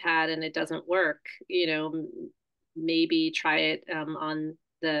an iPad and it doesn't work, you know, maybe try it on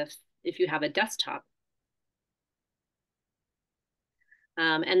if you have a desktop.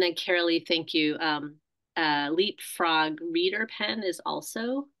 And then Carolee, thank you. Leapfrog Reader Pen is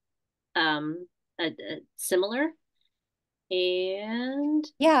also similar. And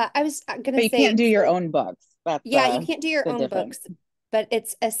yeah, I was gonna But you say, can't do your own books. That's yeah, you can't do your the own difference. books, but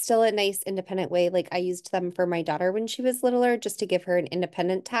it's still a nice independent way. Like I used them for my daughter when she was littler, just to give her an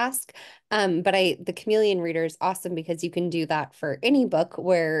independent task. But the chameleon reader is awesome because you can do that for any book,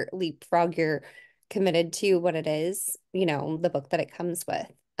 where Leapfrog, you're committed to what it is, you know, the book that it comes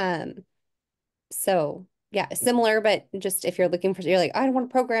with. So yeah, similar, but just if you're looking for, you're like, I don't want a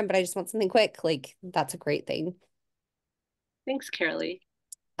program, but I just want something quick, like that's a great thing. thanks, Carolee.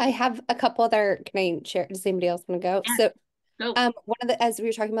 I have a couple other, can I share? Does anybody else want to go? Yeah. So Go. one of the, as we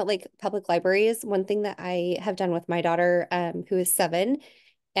were talking about like public libraries, one thing that I have done with my daughter, who is 7,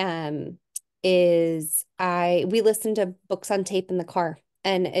 is we listen to books on tape in the car,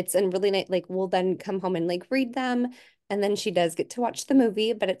 and it's a really nice, like we'll then come home and like read them, and then she does get to watch the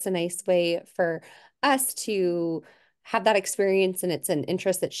movie, but it's a nice way for us to have that experience, and it's an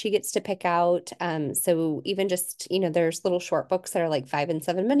interest that she gets to pick out. So even just, you know, there's little short books that are like 5 and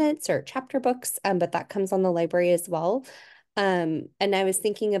 7 minutes, or chapter books, but that comes on the library as well. And I was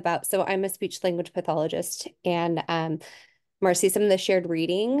thinking about, so I'm a speech language pathologist, and Marci, some of the shared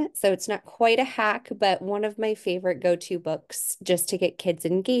reading. So it's not quite a hack, but one of my favorite go-to books just to get kids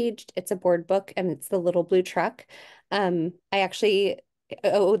engaged. It's a board book, and it's The Little Blue Truck. I actually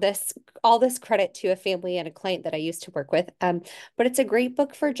owe all this credit to a family and a client that I used to work with. But it's a great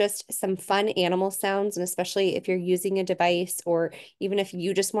book for just some fun animal sounds, and especially if you're using a device, or even if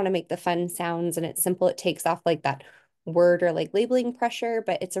you just want to make the fun sounds and it's simple, it takes off like that word or like labeling pressure,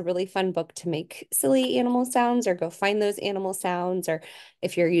 but it's a really fun book to make silly animal sounds, or go find those animal sounds, or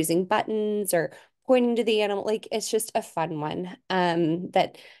if you're using buttons or pointing to the animal, like it's just a fun one.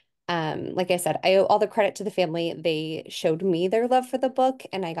 Like I said, I owe all the credit to the family. They showed me their love for the book,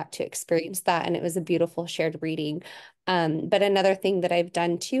 and I got to experience that, and it was a beautiful shared reading. But another thing that I've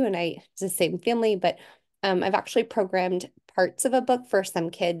done too, and it's the same family, but I've actually programmed parts of a book for some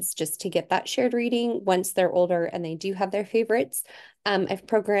kids just to get that shared reading once they're older and they do have their favorites. I've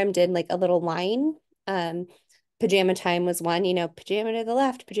programmed in like a little line. Pajama time was one, you know, pajama to the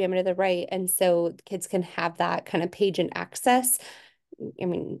left, pajama to the right. And so kids can have that kind of page and access. I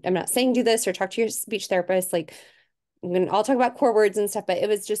mean, I'm not saying do this or talk to your speech therapist. Like I'll talk about core words and stuff, but it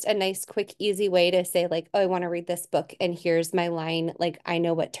was just a nice, quick, easy way to say like, oh, I want to read this book and here's my line. Like I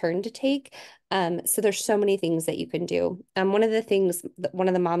know what turn to take. So there's so many things that you can do. One of the things that one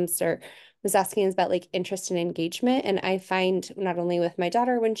of the moms was asking is about like interest and engagement. And I find not only with my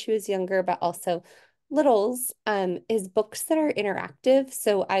daughter when she was younger, but also littles, is books that are interactive.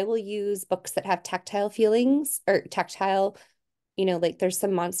 So I will use books that have tactile feelings or tactile, like there's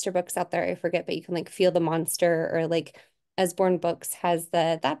some monster books out there, I forget, but you can like feel the monster, or like Esborn Books has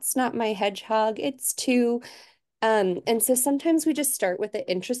that's not my hedgehog, it's two. And so sometimes we just start with the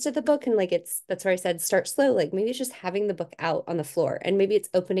interest of the book, and like that's where I said start slow. Like maybe it's just having the book out on the floor, and maybe it's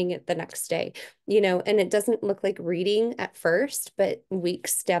opening it the next day, and it doesn't look like reading at first, but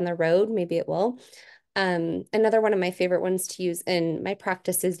weeks down the road, maybe it will. Another one of my favorite ones to use in my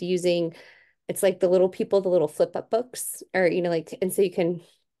practice is using, it's like the little people, the little flip up books, or like, and so you can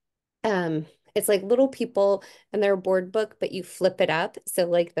it's like little people and they're a board book, but you flip it up. So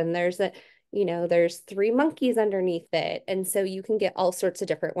like then there's three monkeys underneath it. And so you can get all sorts of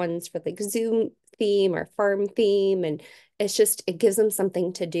different ones for like Zoom theme or farm theme. And it gives them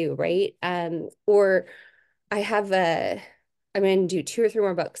something to do, right? Or I'm going to do two or three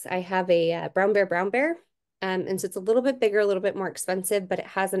more books. I have a Brown Bear, Brown Bear. And so it's a little bit bigger, a little bit more expensive, but it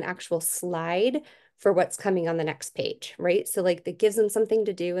has an actual slide for what's coming on the next page, right? So like that gives them something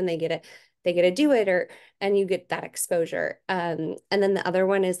to do, and they get to do it, and you get that exposure. And then the other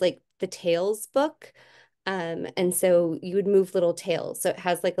one is like the Tails book. And so you would move little tails. So it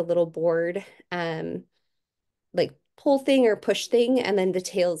has like a little board, like pull thing or push thing, and then the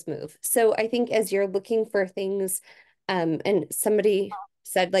tails move. So I think as you're looking for things, and somebody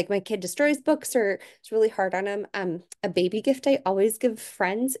said like my kid destroys books or it's really hard on him, a baby gift I always give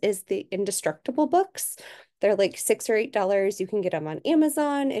friends is the indestructible books. They're like $6 or $8. You can get them on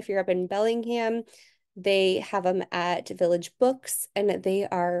Amazon. If you're up in Bellingham, they have them at Village Books, and they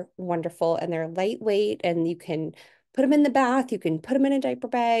are wonderful, and they're lightweight, and you can put them in the bath, you can put them in a diaper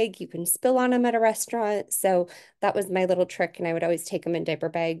bag, you can spill on them at a restaurant. So that was my little trick, and I would always take them in diaper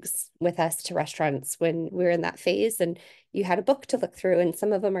bags with us to restaurants when we were in that phase, and you had a book to look through, and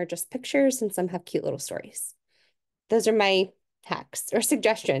some of them are just pictures and some have cute little stories. Those are my hacks or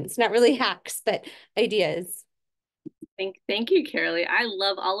suggestions, not really hacks, but ideas. Thank you, Carolee. I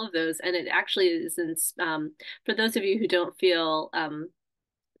love all of those, and it actually is for those of you who don't feel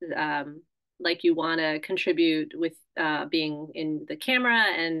like you want to contribute with being in the camera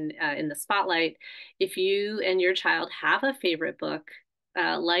and in the spotlight. If you and your child have a favorite book,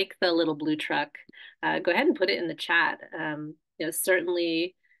 like The Little Blue Truck, go ahead and put it in the chat.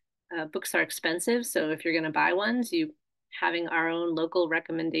 Certainly books are expensive, so if you're going to buy ones, having our own local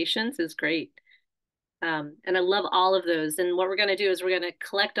recommendations is great. And I love all of those. And what we're going to do is we're going to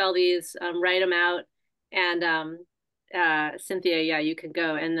collect all these, write them out, and Cynthia, yeah, you can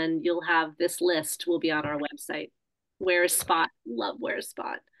go, and then you'll have this list will be on our website. Where's Spot? Love Where's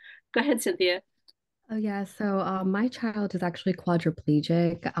Spot. Go ahead, Cynthia. Oh yeah, so my child is actually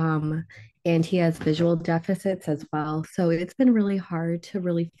quadriplegic, and he has visual deficits as well. So it's been really hard to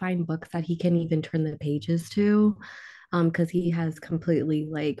really find books that he can even turn the pages to, because he has completely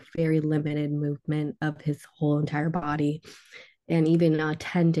like very limited movement of his whole entire body, and even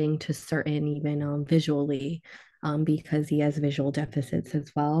tending to certain even visually, because he has visual deficits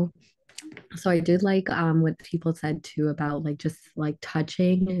as well. So I did like what people said too about like just like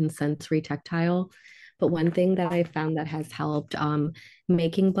touching and sensory tactile. But one thing that I found that has helped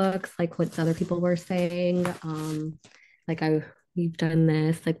making books, like what other people were saying, like we've done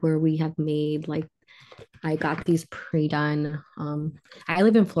this, like where we have made like I got these pre-done. I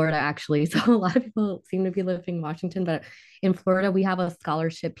live in Florida actually, so a lot of people seem to be living in Washington, but in Florida we have a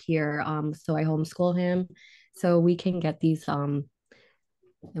scholarship here. So I homeschool him, so we can get these and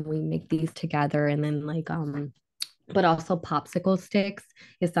we make these together, and then like but also popsicle sticks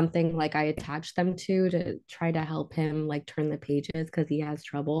is something like I attach them to try to help him like turn the pages because he has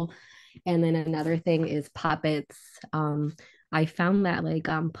trouble. And then another thing is puppets. I found that like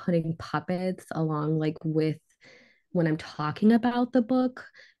putting puppets along like with when I'm talking about the book,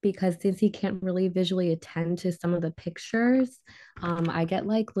 because since he can't really visually attend to some of the pictures, I get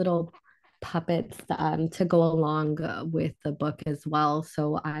like little puppets to go along with the book as well.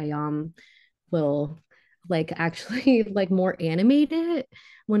 So I will like actually like more animate it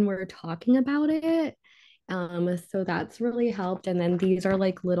when we're talking about it. So that's really helped. And then these are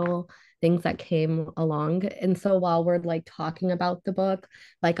like little things that came along. And so while we're like talking about the book,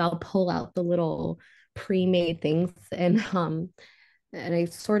 like I'll pull out the little pre-made things, and I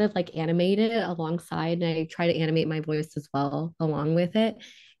sort of like animate it alongside, and I try to animate my voice as well along with it.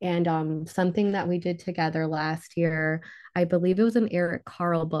 And something that we did together last year, I believe it was an Eric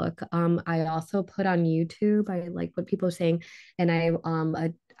Carle book. I also put on YouTube. I like what people are saying, and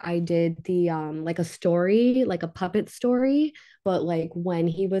I did the like a story, like a puppet story, but like when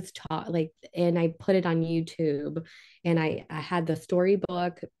he was taught, like, and I put it on YouTube, and I had the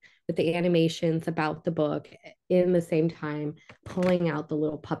storybook with the animations about the book in the same time, pulling out the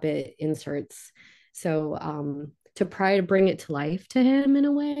little puppet inserts. So to try to bring it to life to him in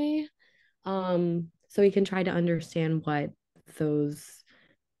a way, so he can try to understand what those,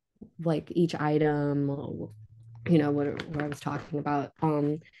 like each item, what I was talking about.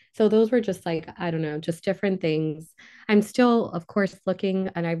 So those were just like, I don't know, just different things. I'm still, of course, looking,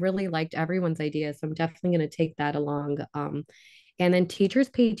 and I really liked everyone's ideas, so I'm definitely going to take that along. And then teachers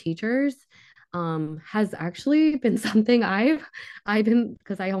pay teachers has actually been something I've been,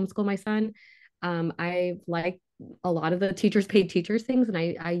 because I homeschool my son. I like a lot of the teachers pay teachers things, and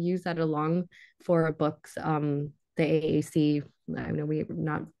I use that along for books. The AAC, I know we're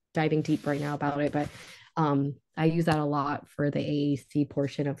not diving deep right now about it, but I use that a lot for the AAC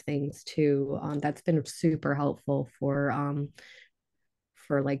portion of things too. That's been super helpful for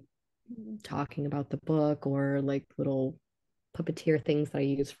like talking about the book, or like little puppeteer things that I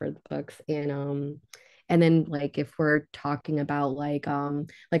use for the books. And then like if we're talking about like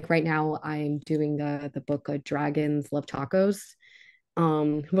right now I'm doing the book of Dragons Love Tacos.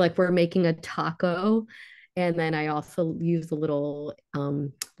 Like we're making a taco, and then I also use a little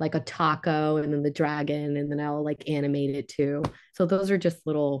like a taco and then the dragon, and then I'll like animate it too. So those are just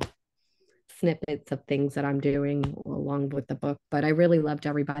little snippets of things that I'm doing along with the book, but I really loved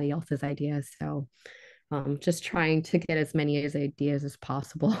everybody else's ideas. So just trying to get as many as ideas as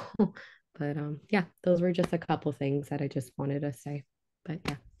possible. But yeah, those were just a couple things that I just wanted to say. But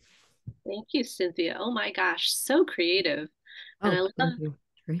yeah. Thank you, Cynthia. Oh my gosh, so creative. And I Oh, love thank you.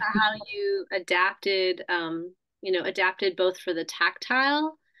 how you adapted both for the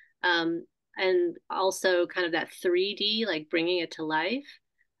tactile, and also kind of that 3D, like bringing it to life.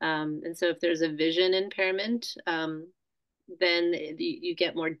 And so if there's a vision impairment, then you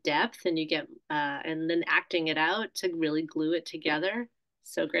get more depth, and you get and then acting it out to really glue it together.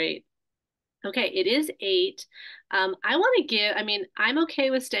 So great. Okay, it is 8. I want to I mean, I'm okay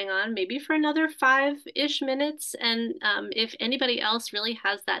with staying on maybe for another 5-ish minutes. And if anybody else really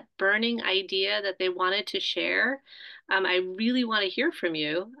has that burning idea that they wanted to share, I really want to hear from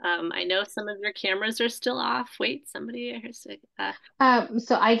you. I know some of your cameras are still off. Wait, somebody here's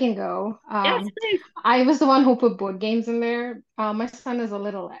So I can go. yes, please. I was the one who put board games in there. My son is a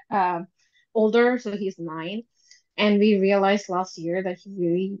little older, so he's 9. And we realized last year that he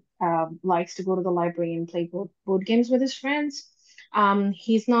really likes to go to the library and play board games with his friends.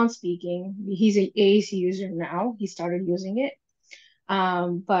 He's not speaking. He's an AAC user now. He started using it.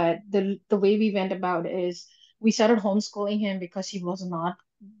 But the way we went about it is we started homeschooling him because he was not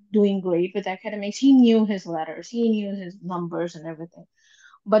doing great with academics. He knew his letters, he knew his numbers and everything.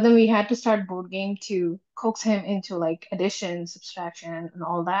 But then we had to start board game to coax him into like addition, subtraction, and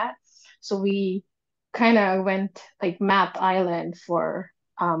all that. So we kind of went like Math Island for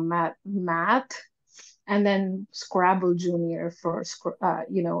math, and then Scrabble Junior for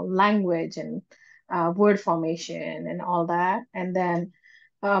language and word formation and all that. And then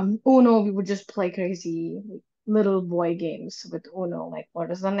Uno, we would just play crazy like, little boy games with Uno, like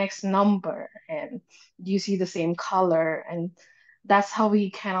what is the next number, and do you see the same color? And that's how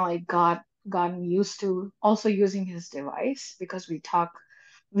we kind of like gotten used to also using his device, because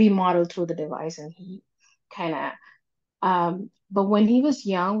we model through the device, and he kind of but when he was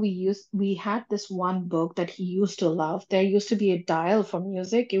young, we had this one book that he used to love. There used to be a dial for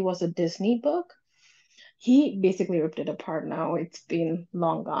music. It was a Disney book. He basically ripped it apart now. It's been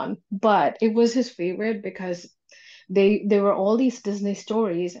long gone. But it was his favorite because there were all these Disney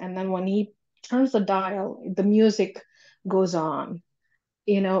stories, and then when he turns the dial, the music goes on.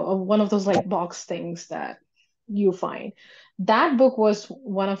 One of those like box things that you find. That book was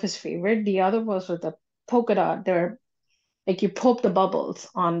one of his favorite. The other was with the polka dot. There, like you pop the bubbles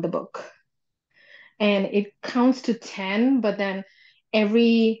on the book, and it counts to 10, but then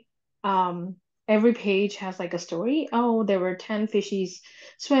every um every page has like a story. Oh, there were 10 fishies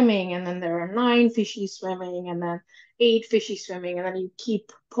swimming, and then there are 9 fishies swimming, and then 8 fishies swimming, and then you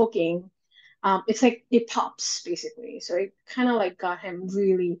keep poking. It's like it pops basically. So it kind of like got him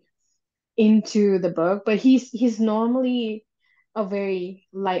really into the book, but he's normally a very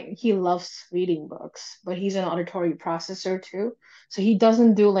like he loves reading books, but he's an auditory processor too. So he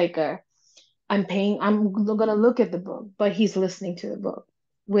doesn't do like I'm gonna look at the book, but he's listening to the book.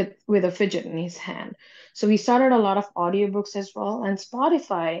 with a fidget in his hand. So we started a lot of audiobooks as well, and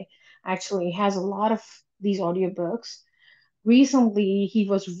Spotify actually has a lot of these audiobooks. Recently, he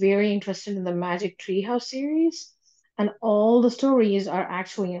was very interested in the Magic Treehouse series, and all the stories are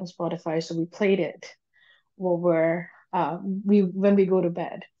actually on Spotify. So we played it while when we go to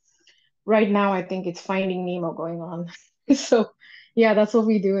bed. Right now, I think it's Finding Nemo going on. So yeah, that's what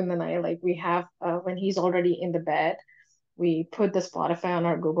we do in the night. Like we have when he's already in the bed, we put the Spotify on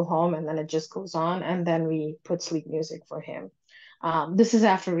our Google Home, and then it just goes on, and then we put sleep music for him. This is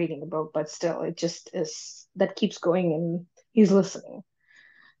after reading the book, but still, it just is that keeps going and he's listening.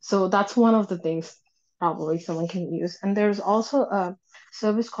 So that's one of the things probably someone can use. And there's also a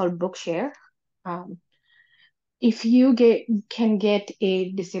service called Bookshare. Um, if you can get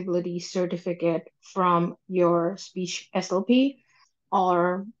a disability certificate from your speech SLP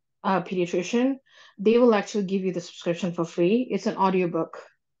or a pediatrician, they will actually give you the subscription for free. It's an audiobook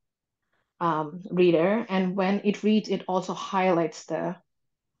reader, and when it reads, it also highlights the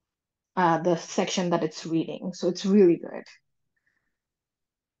section that it's reading. So it's really good.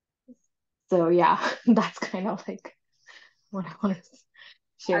 So yeah, that's kind of like what I want to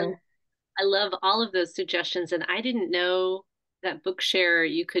share. I love all of those suggestions, and I didn't know that Bookshare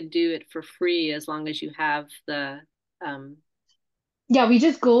you could do it for free as long as you have the um Yeah, we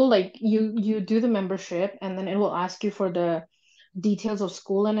just go like you do the membership, and then it will ask you for the details of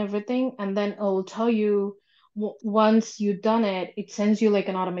school and everything, and then it will tell you once you've done it, it sends you like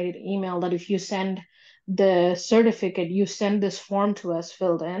an automated email that if you send the certificate, you send this form to us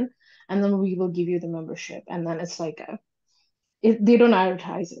filled in, and then we will give you the membership. And then it's like they don't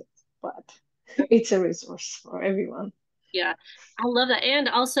advertise it, but it's a resource for everyone. Yeah, I love that. And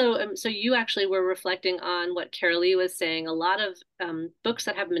also, so you actually were reflecting on what Carolee was saying, a lot of books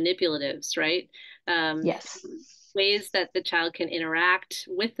that have manipulatives, right? Um, Yes. ways that the child can interact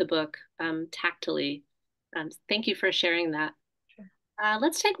with the book tactily. Thank you for sharing that.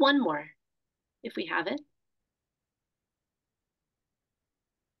 Let's take one more if we have it.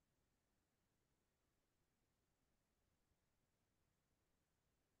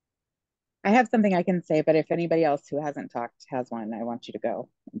 I have something I can say, but if anybody else who hasn't talked has one, I want you to go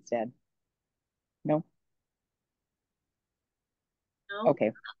instead. No? No?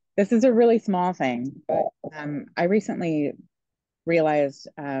 Okay. This is a really small thing, but I recently realized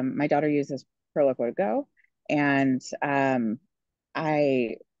my daughter uses Proloquo Go, and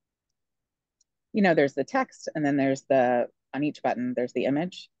I, there's the text, and then there's on each button, there's the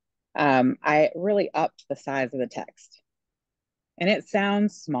image. I really upped the size of the text, and it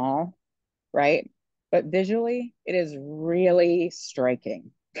sounds small, right? But visually, it is really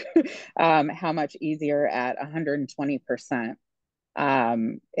striking how much easier at 120%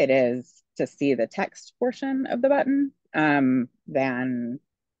 it is to see the text portion of the button than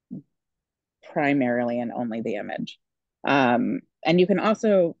primarily and only the image. And you can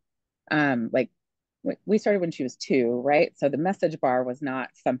also, like, we started when she was 2, right? So the message bar was not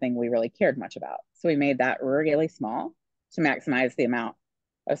something we really cared much about. So we made that really small to maximize the amount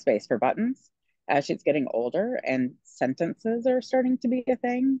of space for buttons. As she's getting older and sentences are starting to be a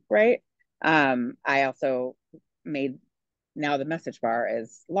thing, right? I also made, now the message bar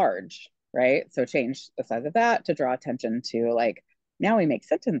is large, right? So change the size of that to draw attention to, like, now we make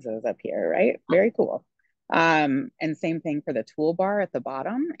sentences up here, right? Very cool. And same thing for the toolbar at the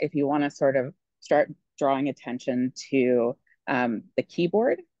bottom. If you want to sort of start drawing attention to the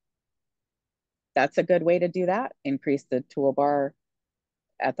keyboard, that's a good way to do that. Increase the toolbar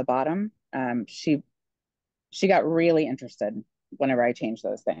at the bottom. She got really interested whenever I changed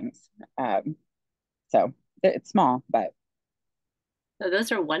those things. So it's small, but So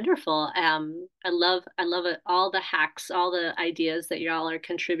those are wonderful. I love it, all the hacks, all the ideas that y'all are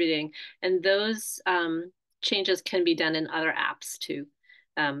contributing, and those changes can be done in other apps too.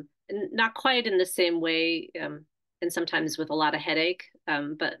 And not quite in the same way, and sometimes with a lot of headache.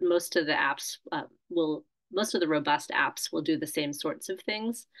 But most of the apps most of the robust apps will do the same sorts of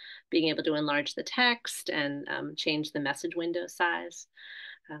things, being able to enlarge the text and change the message window size.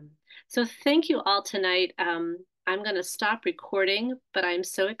 Um, so thank you all tonight. I'm going to stop recording, but I'm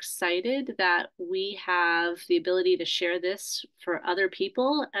so excited that we have the ability to share this for other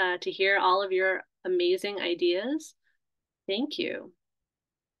people, to hear all of your amazing ideas. Thank you.